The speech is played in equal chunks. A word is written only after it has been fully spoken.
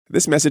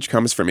This message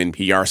comes from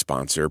NPR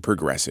sponsor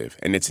Progressive,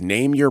 and it's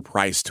Name Your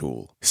Price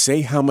tool.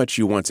 Say how much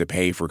you want to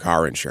pay for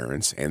car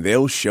insurance, and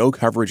they'll show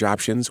coverage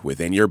options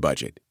within your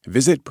budget.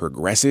 Visit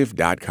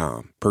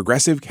Progressive.com.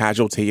 Progressive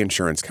Casualty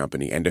Insurance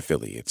Company and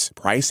Affiliates.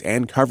 Price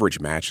and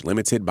coverage match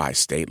limited by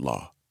state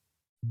law.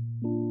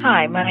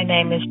 Hi, my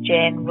name is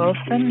Jan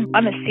Wilson.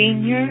 I'm a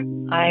senior.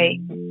 I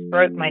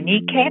broke my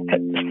kneecap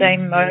at the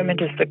same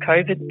moment as the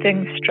COVID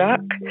thing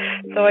struck,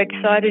 so I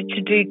decided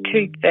to do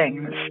two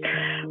things.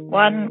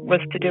 One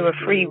was to do a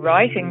free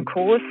writing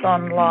course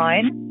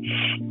online,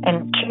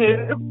 and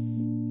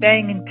two,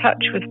 staying in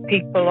touch with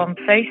people on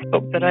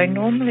Facebook that I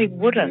normally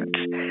wouldn't.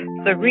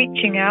 So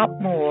reaching out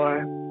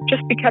more,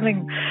 just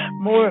becoming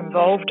more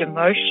involved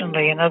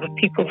emotionally in other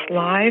people's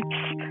lives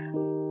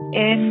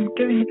and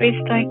doing the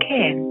best I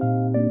can.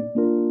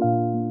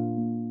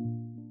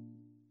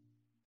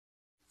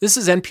 This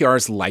is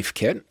NPR's Life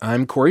Kit.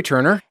 I'm Corey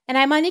Turner. And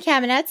I'm Anya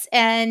Kamenetz.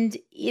 And,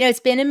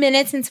 it's been a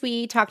minute since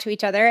we talked to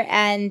each other,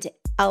 and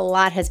a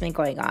lot has been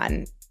going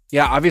on.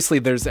 Yeah, obviously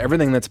there's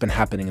everything that's been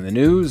happening in the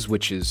news,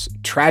 which is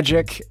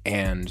tragic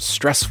and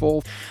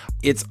stressful.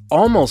 It's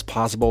almost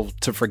possible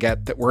to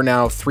forget that we're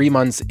now 3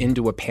 months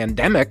into a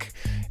pandemic,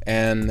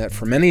 and that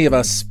for many of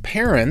us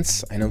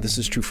parents, I know this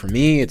is true for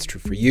me, it's true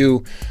for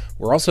you,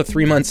 we're also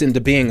 3 months into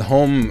being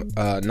home,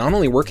 not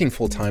only working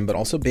full-time, but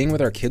also being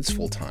with our kids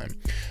full-time.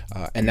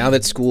 And now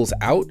that school's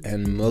out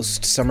and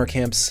most summer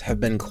camps have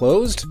been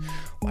closed,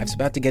 life's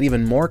about to get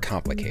even more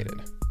complicated.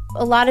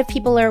 A lot of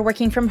people are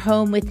working from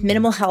home with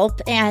minimal help,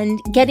 and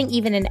getting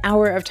even an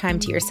hour of time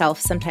to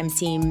yourself sometimes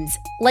seems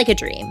like a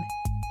dream.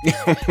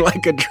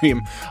 Like a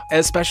dream,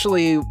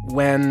 especially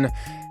when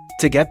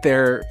to get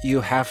there, you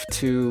have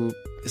to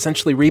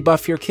essentially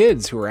rebuff your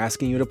kids who are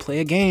asking you to play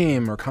a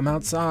game or come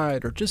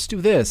outside or just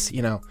do this,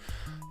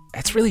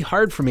 It's really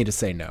hard for me to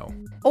say no.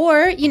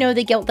 Or,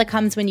 the guilt that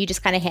comes when you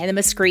just kind of hand them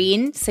a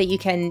screen so you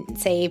can,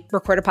 say,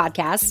 record a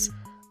podcast.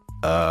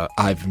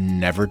 I've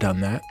never done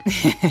that.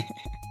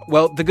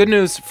 Well, the good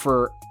news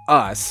for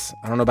us,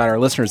 I don't know about our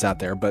listeners out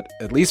there, but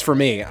at least for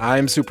me,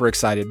 I'm super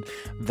excited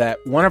that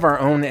one of our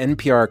own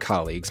NPR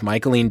colleagues,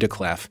 Michaeline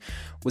Doucleff,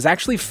 was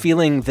actually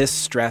feeling this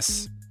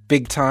stress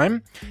big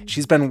time.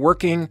 She's been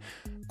working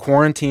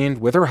quarantined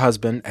with her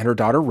husband and her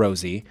daughter,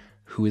 Rosie,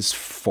 who is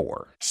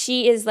 4.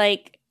 She is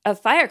like a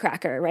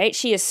firecracker, right?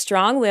 She is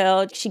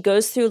strong-willed. She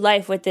goes through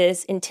life with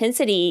this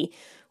intensity,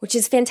 which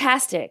is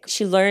fantastic.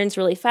 She learns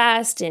really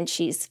fast and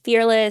she's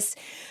fearless.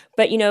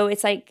 But,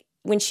 it's like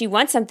when she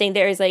wants something,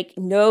 there is like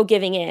no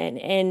giving in.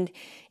 And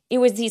it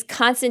was these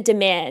constant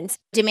demands.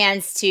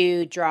 Demands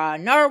to draw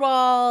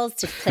narwhals,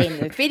 to play in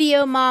the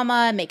video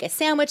mama, make a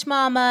sandwich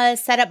mama,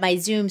 set up my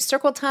Zoom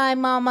circle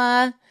time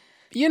mama.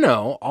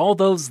 All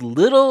those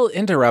little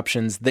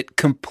interruptions that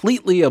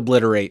completely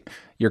obliterate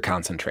your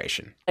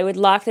concentration. I would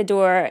lock the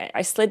door.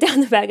 I slid down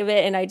the back of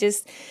it and I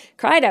just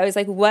cried. I was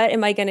like, what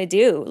am I going to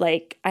do?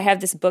 Like, I have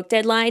this book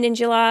deadline in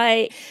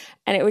July.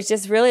 And it was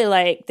just really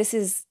like, this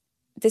is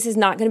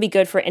not going to be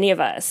good for any of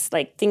us.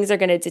 Like, things are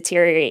going to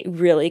deteriorate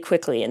really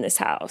quickly in this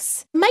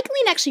house.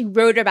 Michaeline actually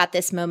wrote about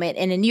this moment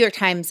in a New York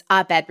Times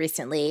op-ed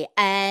recently,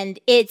 and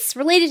it's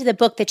related to the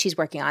book that she's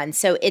working on.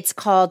 So it's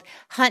called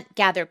Hunt,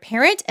 Gather,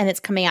 Parent, and it's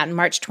coming out in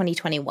March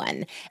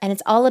 2021. And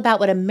it's all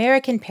about what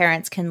American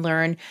parents can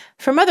learn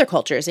from other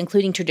cultures,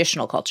 including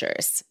traditional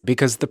cultures.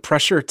 Because the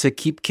pressure to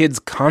keep kids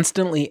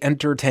constantly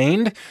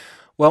entertained,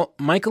 well,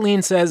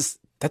 Michaeline says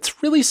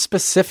that's really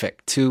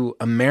specific to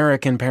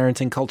American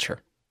parenting culture.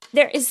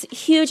 There is a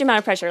huge amount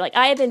of pressure. Like,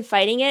 I have been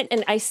fighting it,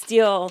 and I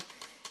still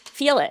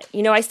feel it.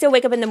 I still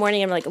wake up in the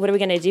morning, and I'm like, what are we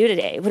going to do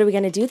today? What are we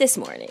going to do this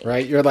morning?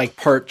 Right? You're like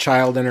part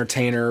child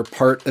entertainer,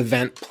 part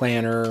event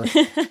planner.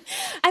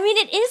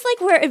 It is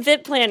like we're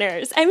event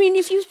planners.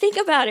 If you think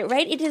about it,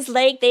 right? It is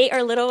like they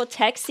are little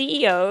tech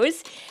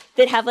CEOs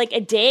that have like a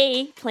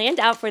day planned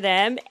out for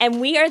them,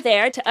 and we are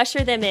there to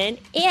usher them in,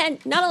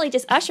 and not only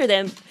just usher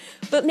them,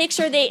 but make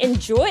sure they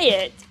enjoy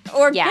it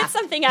or get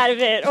something out of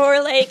it,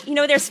 or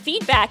there's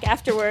feedback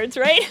afterwards,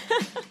 right?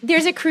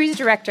 There's a cruise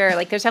director,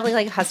 there's definitely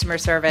like a customer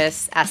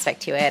service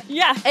aspect to it.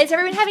 Yeah. Is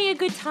everyone having a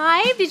good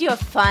time? Did you have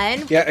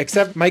fun? Yeah,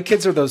 except my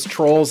kids are those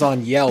trolls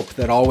on Yelp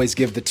that always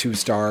give the 2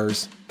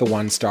 stars, the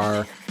 1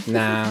 star.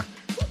 Nah,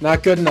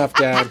 not good enough,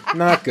 Dad.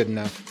 Not good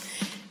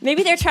enough.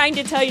 Maybe they're trying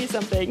to tell you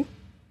something.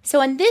 So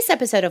on this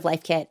episode of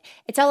Life Kit,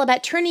 it's all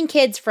about turning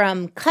kids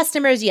from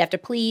customers you have to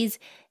please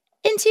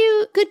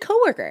into good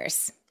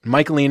coworkers.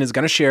 Michaeline is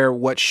going to share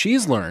what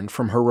she's learned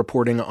from her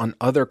reporting on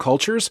other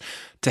cultures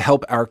to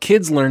help our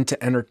kids learn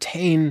to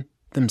entertain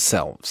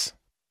themselves.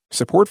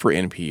 Support for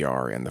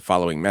NPR and the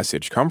following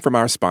message come from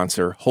our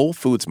sponsor, Whole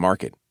Foods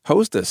Market.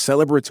 Host a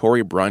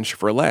celebratory brunch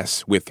for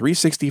less with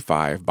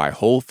 365 by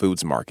Whole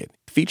Foods Market,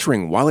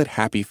 featuring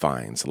wallet-happy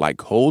finds like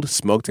cold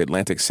smoked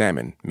Atlantic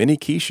salmon, mini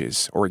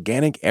quiches,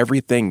 organic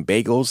everything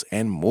bagels,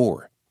 and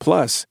more.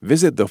 Plus,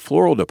 visit the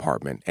floral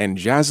department and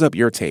jazz up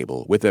your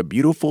table with a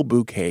beautiful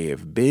bouquet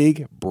of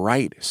big,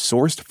 bright,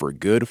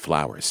 sourced-for-good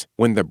flowers.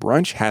 When the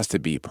brunch has to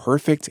be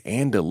perfect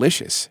and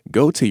delicious,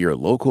 go to your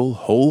local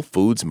Whole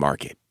Foods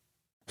Market.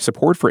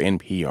 Support for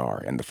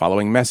NPR and the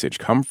following message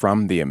come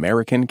from the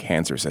American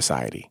Cancer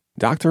Society.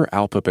 Dr.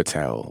 Alpa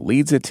Patel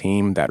leads a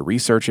team that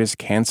researches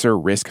cancer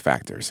risk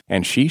factors,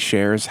 and she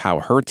shares how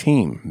her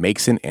team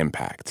makes an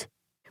impact.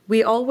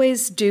 We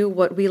always do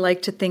what we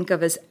like to think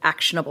of as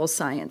actionable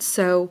science.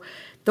 So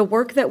the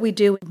work that we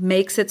do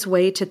makes its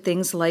way to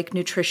things like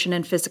nutrition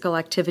and physical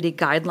activity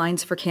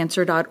guidelines for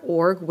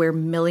cancer.org, where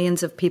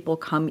millions of people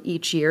come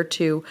each year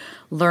to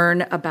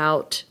learn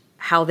about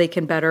how they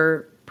can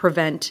better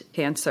prevent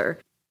cancer.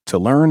 To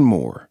learn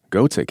more,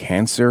 go to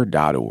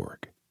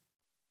cancer.org.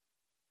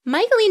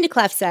 Michaeline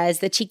Doucleff says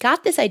that she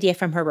got this idea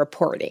from her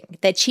reporting,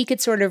 that she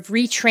could sort of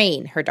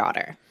retrain her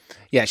daughter.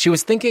 Yeah, she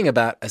was thinking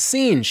about a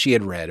scene she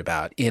had read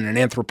about in an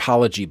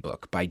anthropology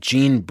book by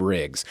Jean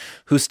Briggs,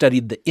 who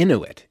studied the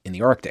Inuit in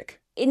the Arctic.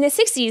 In the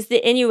 60s,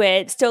 the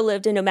Inuit still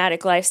lived a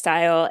nomadic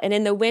lifestyle, and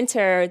in the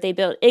winter, they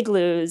built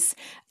igloos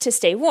to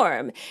stay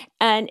warm.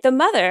 And the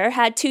mother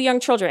had 2 young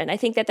children. I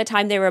think at the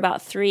time they were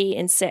about 3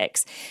 and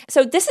 6.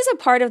 So this is a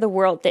part of the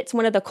world that's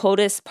one of the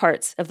coldest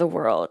parts of the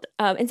world.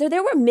 And so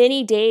there were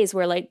many days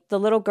where, like, the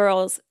little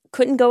girls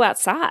couldn't go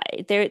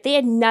outside. They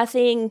had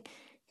nothing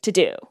to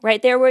do,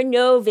 right? There were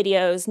no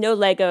videos, no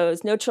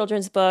Legos, no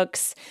children's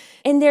books.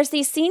 And there's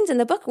these scenes in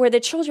the book where the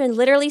children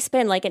literally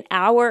spend like an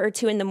hour or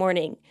 2 in the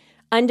morning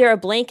under a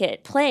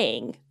blanket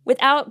playing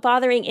without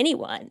bothering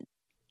anyone.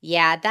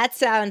 Yeah, that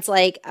sounds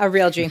like a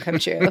real dream come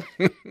true.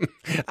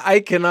 I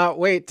cannot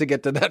wait to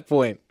get to that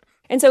point.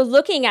 And so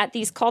looking at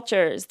these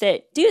cultures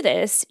that do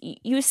this,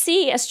 you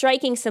see a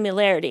striking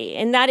similarity,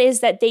 and that is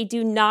that they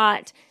do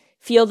not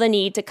feel the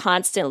need to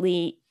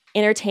constantly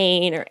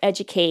entertain or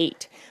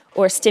educate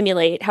or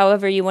stimulate,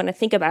 however you want to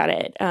think about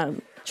it,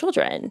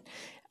 children.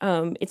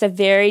 It's a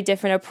very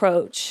different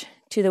approach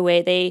to the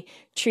way they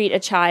treat a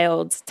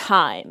child's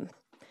time.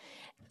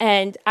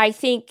 And I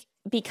think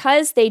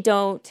because they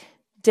don't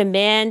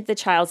demand the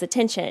child's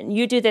attention,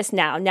 you do this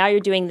now you're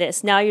doing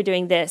this, now you're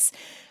doing this,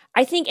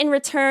 I think in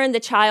return,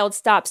 the child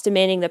stops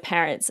demanding the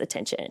parent's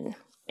attention.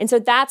 And so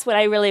that's what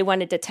I really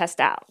wanted to test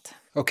out.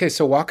 Okay,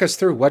 so walk us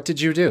through. What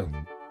did you do?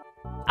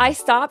 I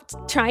stopped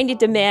trying to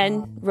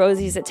demand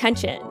Rosie's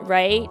attention,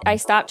 right? I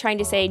stopped trying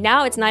to say,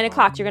 now it's 9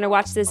 o'clock, you're going to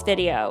watch this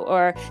video,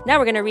 or now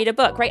we're going to read a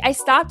book, right? I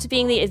stopped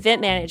being the event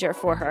manager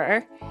for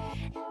her,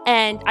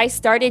 and I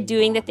started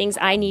doing the things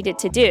I needed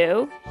to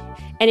do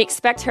and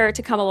expect her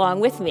to come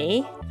along with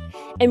me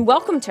and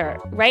welcomed her,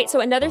 right? So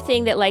another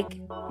thing that like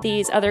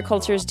these other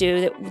cultures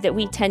do that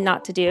we tend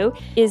not to do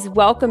is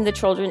welcome the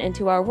children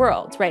into our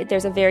world, right?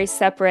 There's a very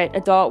separate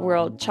adult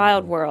world,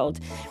 child world.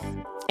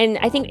 And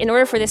I think in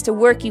order for this to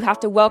work, you have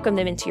to welcome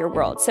them into your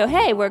world. So,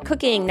 hey, we're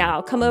cooking now.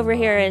 Come over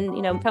here and,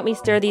 help me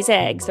stir these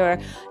eggs. Or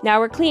now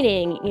we're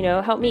cleaning,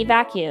 help me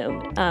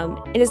vacuum.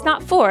 And it's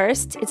not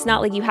forced. It's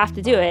not like you have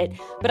to do it.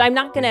 But I'm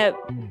not going to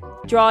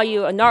draw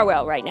you a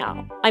narwhal right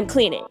now. I'm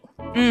cleaning.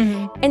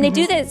 Mm-hmm. And they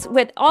do this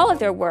with all of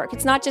their work.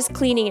 It's not just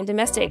cleaning and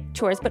domestic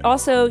chores, but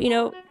also,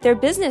 their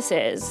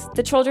businesses.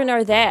 The children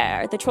are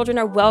there. The children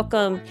are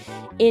welcome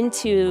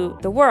into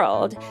the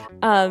world.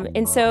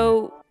 And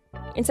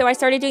so I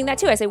started doing that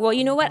too. I said, well,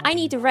 you know what? I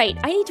need to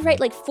write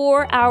like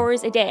 4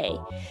 hours a day.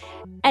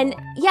 And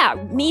yeah,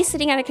 me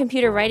sitting at a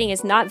computer writing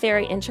is not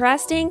very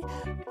interesting,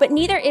 but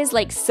neither is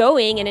like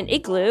sewing in an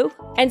igloo.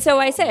 And so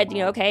I said,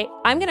 okay,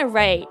 I'm going to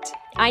write.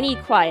 I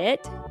need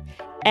quiet.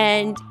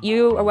 And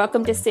you are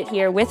welcome to sit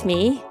here with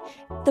me.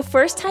 The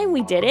first time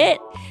we did it,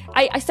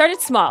 I started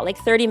small, like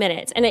 30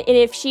 minutes. And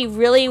if she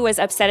really was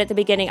upset at the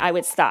beginning, I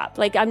would stop.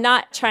 Like, I'm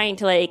not trying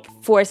to, like,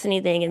 force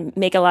anything and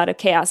make a lot of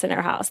chaos in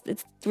our house.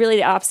 It's really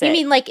the opposite. You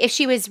mean, like, if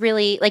she was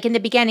really, like, in the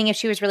beginning, if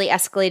she was really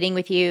escalating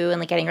with you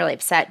and, like, getting really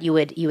upset, you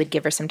would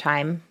give her some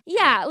time?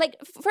 Yeah. Like,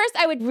 first,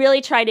 I would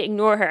really try to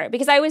ignore her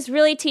because I was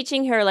really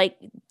teaching her, like,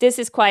 this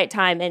is quiet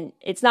time and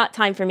it's not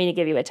time for me to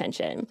give you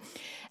attention.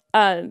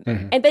 But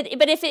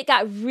if it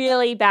got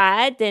really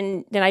bad,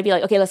 then I'd be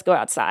like, okay, let's go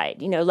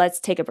outside. Let's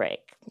take a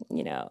break.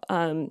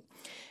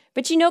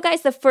 But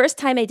guys, the first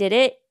time I did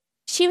it,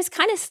 she was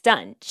kind of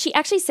stunned. She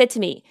actually said to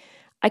me,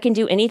 "I can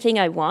do anything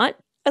I want."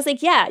 I was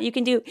like, "Yeah, you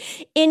can do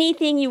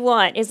anything you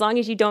want as long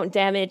as you don't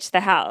damage the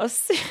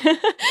house."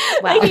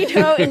 Wow.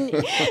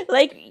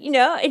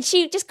 And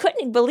she just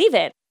couldn't believe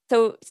it.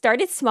 So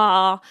started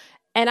small,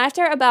 and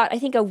after about I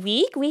think a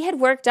week, we had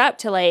worked up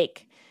to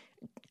like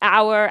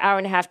hour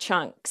and a half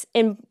chunks.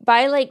 And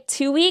by like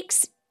 2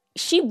 weeks,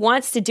 she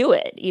wants to do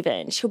it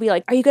even. She'll be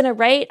like, are you going to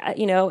write?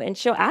 And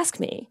she'll ask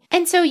me.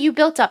 And so you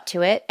built up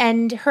to it.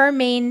 And her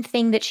main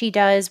thing that she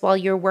does while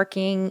you're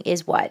working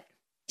is what?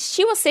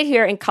 She will sit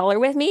here and color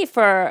with me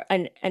for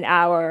an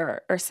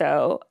hour or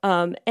so.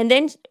 And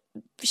then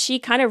she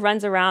kind of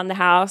runs around the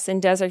house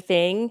and does her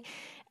thing.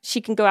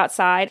 She can go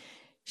outside.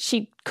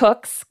 She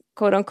cooks,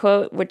 quote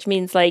unquote, which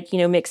means like,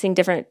 mixing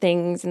different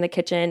things in the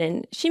kitchen.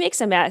 And she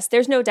makes a mess.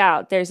 There's no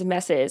doubt there's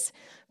messes.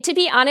 To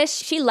be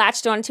honest, she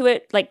latched onto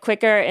it like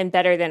quicker and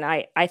better than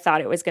I thought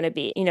it was going to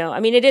be.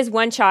 It is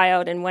one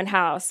child and one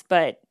house,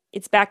 but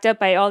it's backed up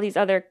by all these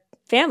other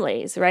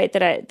families, right,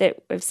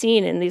 that I've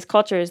seen in these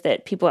cultures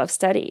that people have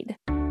studied.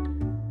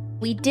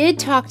 We did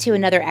talk to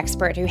another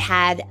expert who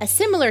had a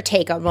similar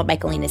take on what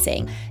Michaeline is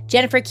saying.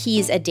 Jennifer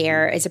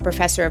Keyes-Adair is a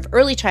professor of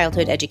early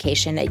childhood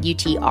education at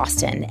UT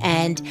Austin,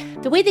 and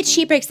the way that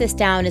she breaks this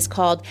down is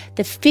called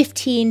the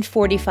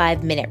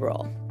 15-45-minute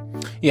rule.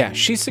 Yeah,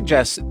 she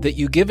suggests that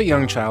you give a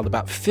young child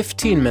about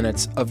 15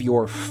 minutes of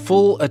your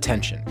full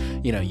attention.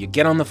 You know, you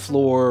get on the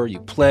floor, you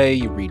play,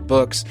 you read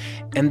books,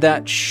 and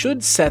that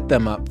should set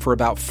them up for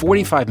about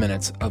 45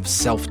 minutes of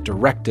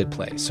self-directed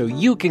play, so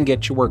you can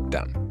get your work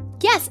done.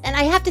 Yes, and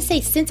I have to say,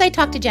 since I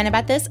talked to Jen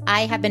about this,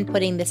 I have been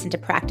putting this into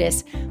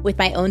practice with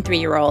my own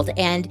 3-year-old,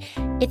 and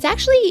it's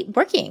actually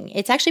working.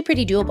 It's actually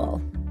pretty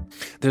doable.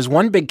 There's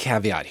one big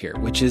caveat here,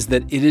 which is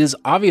that it is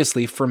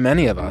obviously, for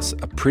many of us,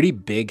 a pretty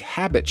big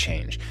habit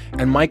change.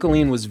 And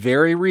Michaeline was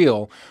very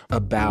real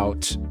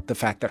about the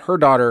fact that her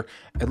daughter,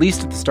 at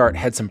least at the start,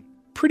 had some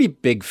pretty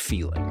big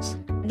feelings.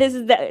 This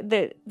is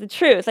the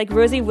truth. Like,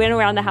 Rosie went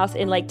around the house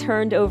and like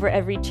turned over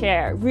every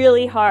chair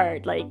really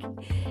hard. Like,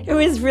 it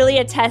was really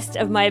a test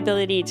of my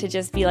ability to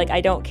just be like,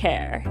 I don't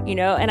care, you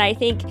know? And I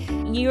think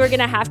you are going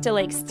to have to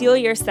like steel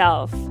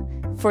yourself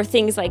for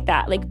things like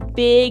that, like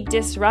big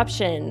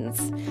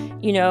disruptions,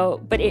 you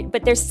know,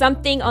 but there's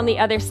something on the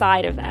other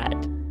side of that.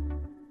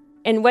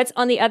 And what's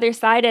on the other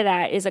side of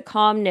that is a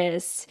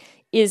calmness,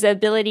 is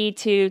ability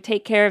to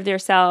take care of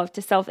yourself,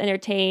 to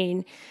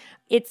self-entertain.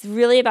 It's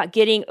really about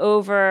getting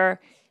over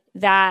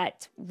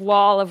that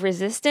wall of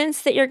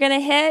resistance that you're going to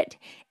hit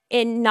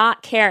and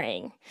not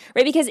caring,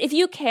 right? Because if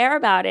you care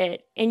about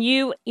it and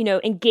you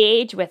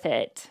engage with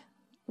it,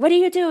 what are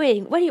you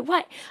doing?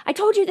 What? I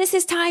told you this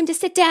is time to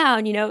sit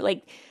down, you know,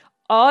 like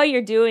all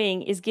you're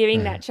doing is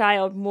giving that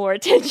child more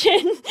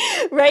attention,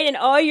 right? And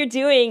all you're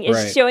doing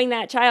is showing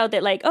that child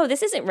that like, oh,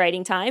 this isn't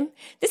writing time.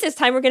 This is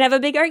time we're going to have a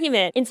big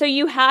argument. And so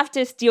you have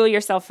to steel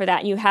yourself for that.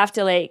 And you have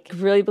to like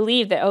really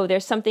believe that, oh,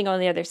 there's something on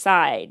the other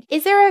side.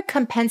 Is there a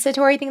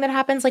compensatory thing that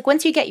happens? Like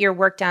once you get your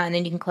work done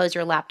and you can close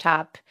your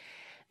laptop,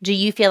 do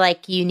you feel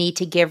like you need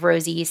to give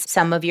Rosie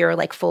some of your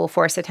like full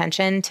force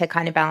attention to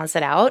kind of balance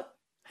it out?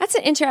 That's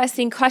an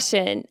interesting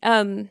question.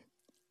 I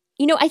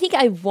think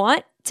I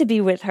want to be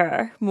with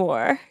her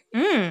more.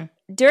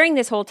 During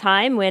this whole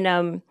time when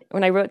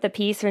I wrote the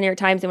piece for New York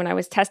Times and when I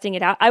was testing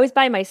it out, I was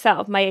by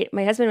myself. My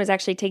husband was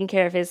actually taking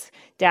care of his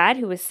dad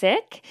who was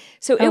sick.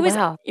 So it was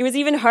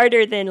even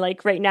harder than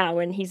like right now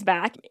when he's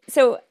back.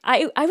 So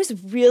I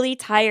was really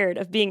tired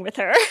of being with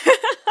her.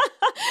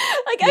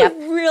 I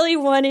really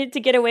wanted to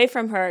get away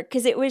from her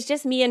because it was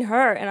just me and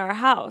her in our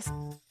house.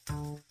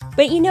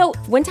 But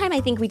one time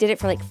I think we did it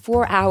for like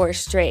 4 hours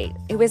straight.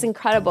 It was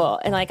incredible.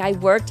 And like I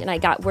worked and I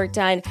got work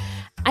done.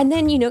 And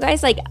then,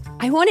 guys, like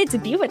I wanted to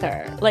be with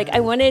her. Like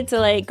I wanted to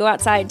like go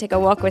outside and take a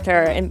walk with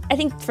her. And I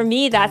think for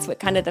me, that's what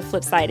kind of the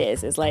flip side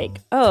is like,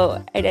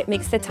 oh, it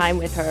makes the time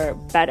with her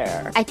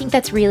better. I think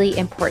that's really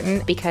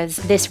important because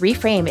this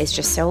reframe is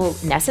just so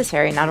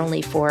necessary, not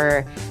only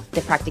for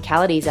the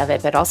practicalities of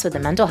it, but also the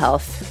mental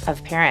health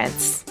of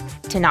parents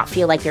to not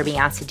feel like they're being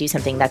asked to do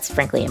something that's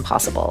frankly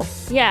impossible.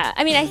 Yeah.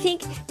 I mean, I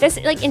think this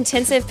like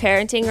intensive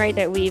parenting, right,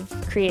 that we've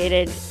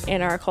created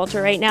in our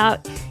culture right now,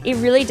 it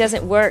really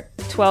doesn't work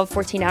 12,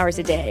 14 hours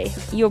a day.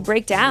 You'll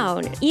break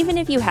down. Even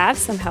if you have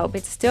some help,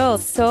 it's still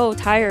so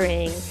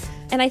tiring.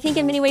 And I think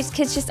in many ways,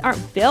 kids just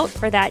aren't built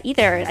for that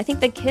either. I think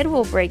the kid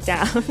will break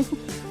down.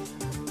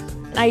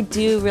 I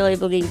do really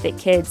believe that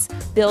kids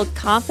build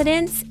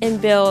confidence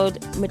and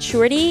build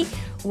maturity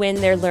when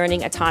they're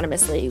learning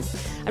autonomously.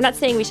 I'm not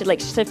saying we should like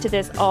shift to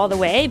this all the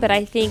way, but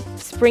I think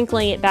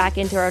sprinkling it back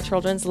into our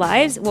children's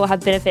lives will have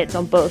benefits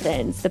on both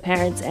ends, the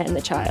parents and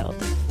the child.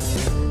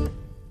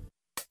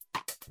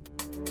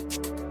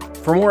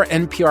 For more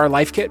NPR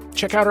Life Kit,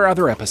 check out our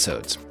other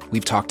episodes.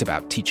 We've talked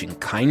about teaching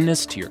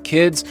kindness to your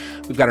kids.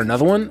 We've got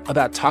another one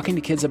about talking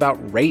to kids about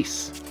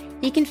race.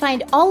 You can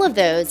find all of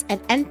those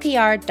at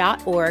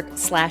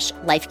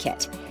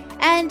npr.org/lifekit.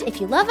 And if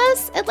you love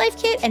us at Life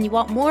Kit and you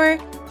want more,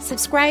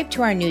 subscribe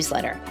to our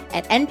newsletter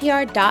at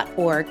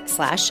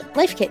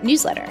npr.org/lifekit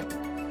newsletter.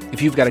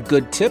 If you've got a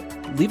good tip,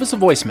 leave us a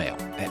voicemail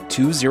at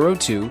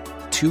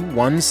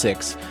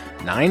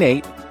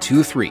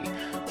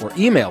 202-216-9823 or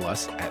email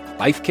us at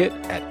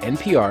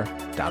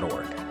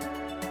lifekit@npr.org.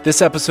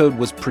 This episode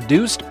was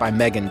produced by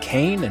Megan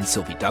Kane and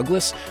Sylvie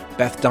Douglas.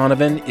 Beth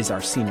Donovan is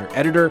our senior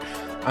editor.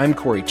 I'm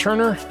Corey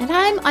Turner. And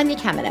I'm Anya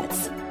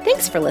Kamenetz.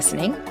 Thanks for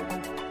listening.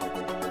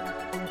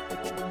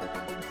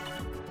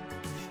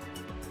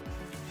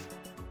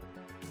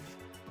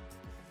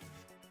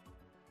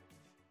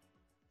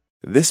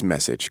 This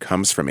message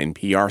comes from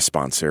NPR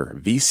sponsor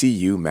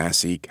VCU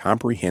Massey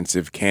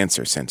Comprehensive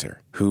Cancer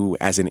Center, who,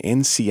 as an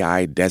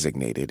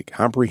NCI-designated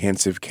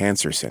comprehensive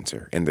cancer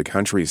center in the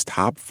country's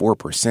top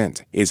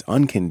 4%, is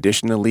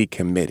unconditionally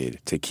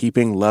committed to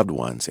keeping loved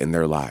ones in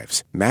their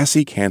lives.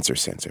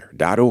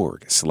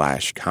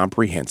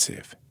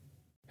 MasseyCancerCenter.org/comprehensive.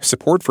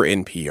 Support for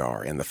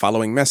NPR and the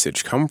following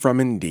message come from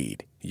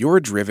Indeed. You're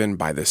driven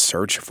by the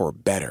search for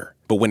better.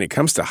 But when it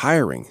comes to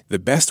hiring, the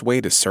best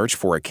way to search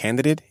for a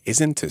candidate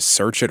isn't to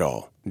search at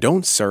all.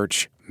 Don't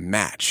search,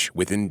 match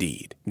with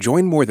Indeed.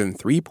 Join more than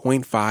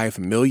 3.5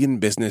 million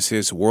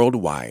businesses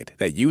worldwide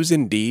that use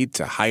Indeed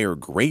to hire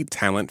great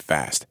talent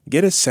fast.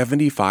 Get a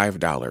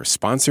 $75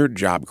 sponsored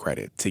job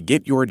credit to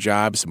get your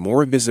jobs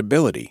more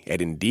visibility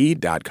at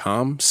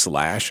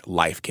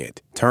Indeed.com/LifeKit.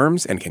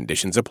 Terms and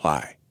conditions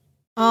apply.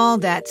 All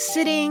that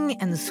sitting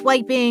and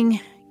swiping,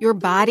 your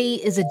body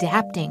is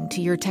adapting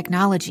to your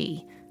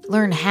technology.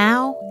 Learn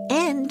how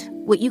and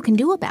what you can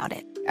do about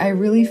it. I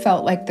really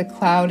felt like the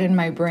cloud in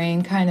my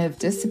brain kind of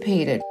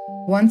dissipated.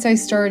 Once I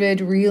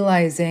started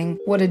realizing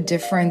what a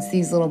difference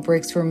these little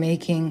breaks were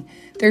making,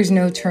 there's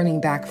no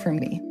turning back for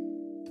me.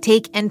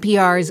 Take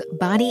NPR's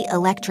Body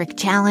Electric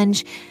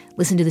Challenge.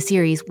 Listen to the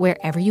series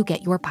wherever you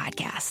get your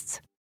podcasts.